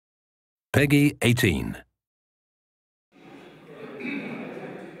Peggy 18.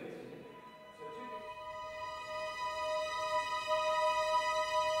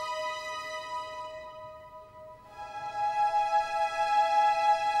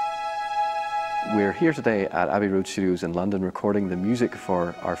 We're here today at Abbey Road Studios in London recording the music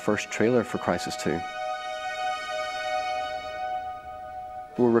for our first trailer for Crysis 2.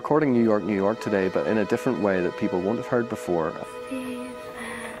 We're recording New York, New York today, but in a different way that people won't have heard before.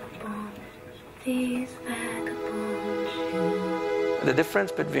 The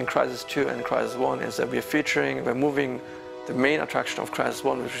difference between Crysis 2 and Crysis 1 is that we're moving the main attraction of Crysis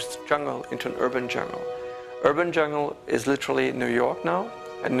 1, which is jungle, into an urban jungle. Urban jungle is literally New York now,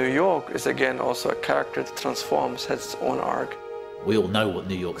 and New York is again also a character that transforms, has its own arc. We all know what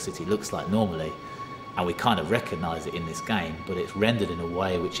New York City looks like normally, and we kind of recognise it in this game, but it's rendered in a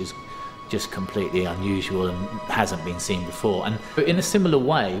way which is just completely unusual and hasn't been seen before. And in a similar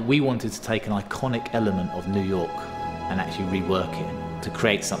way, we wanted to take an iconic element of New York and actually rework it to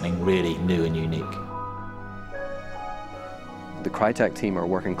create something really new and unique. The Crytek team are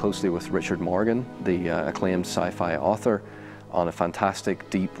working closely with Richard Morgan, the acclaimed sci-fi author, on a fantastic,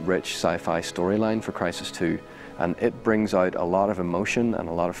 deep, rich sci-fi storyline for Crysis 2, and it brings out a lot of emotion and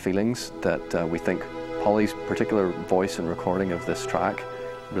a lot of feelings that we think Polly's particular voice and recording of this track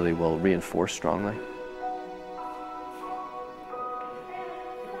really will reinforce strongly.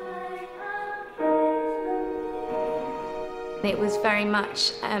 It was very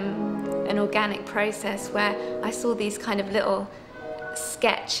much an organic process where I saw these kind of little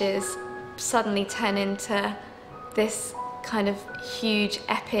sketches suddenly turn into this kind of huge,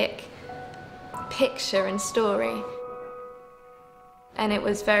 epic picture and story. And it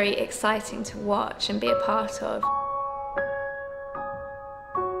was very exciting to watch and be a part of.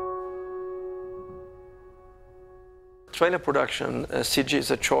 Trailer production, CG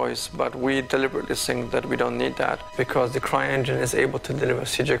is a choice, but we deliberately think that we don't need that because the CryEngine is able to deliver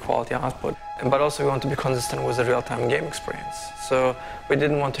CG quality output. But also we want to be consistent with the real-time game experience. So we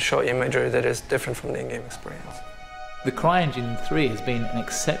didn't want to show imagery that is different from the in-game experience. The CryEngine 3 has been an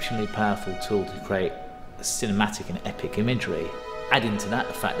exceptionally powerful tool to create cinematic and epic imagery. Adding to that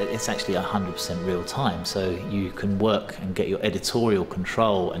the fact that it's actually 100% real time, so you can work and get your editorial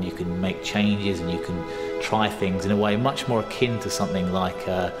control and you can make changes and you can try things in a way much more akin to something like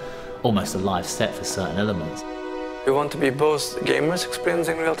almost a live set for certain elements. We want to be both gamers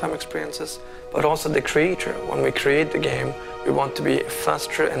experiencing real-time experiences, but also the creator. When we create the game, we want to be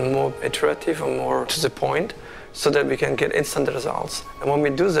faster and more iterative and more to the point so that we can get instant results. And when we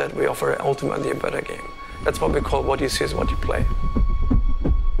do that, we offer ultimately a better game. That's what we call what you see is what you play.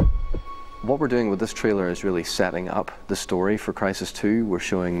 What we're doing with this trailer is really setting up the story for Crysis 2. We're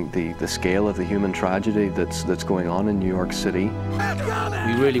showing the scale of the human tragedy that's going on in New York City.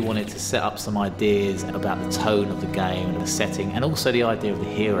 We really wanted to set up some ideas about the tone of the game and the setting, and also the idea of the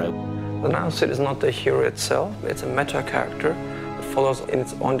hero. The Nanosuit is not the hero itself, it's a meta character that follows in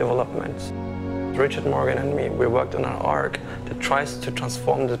its own developments. Richard Morgan and me, we worked on an arc that tries to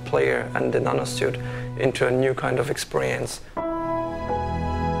transform the player and the Nanosuit into a new kind of experience.